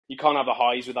you can't have the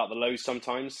highs without the lows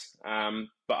sometimes.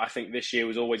 But I think this year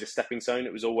was always a stepping stone.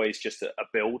 It was always just a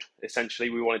build. Essentially,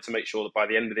 we wanted to make sure that by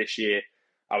the end of this year,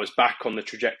 I was back on the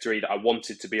trajectory that I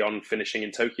wanted to be on, finishing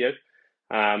in Tokyo,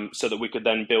 so that we could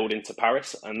then build into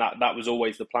Paris. And that was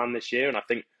always the plan this year. And I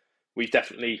think we've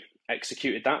definitely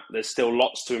executed that. There's still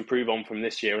lots to improve on from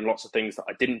this year, and lots of things that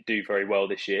I didn't do very well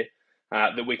this year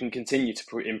that we can continue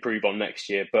to improve on next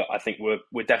year. But I think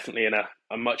we're definitely in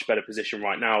a much better position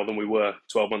right now than we were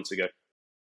 12 months ago.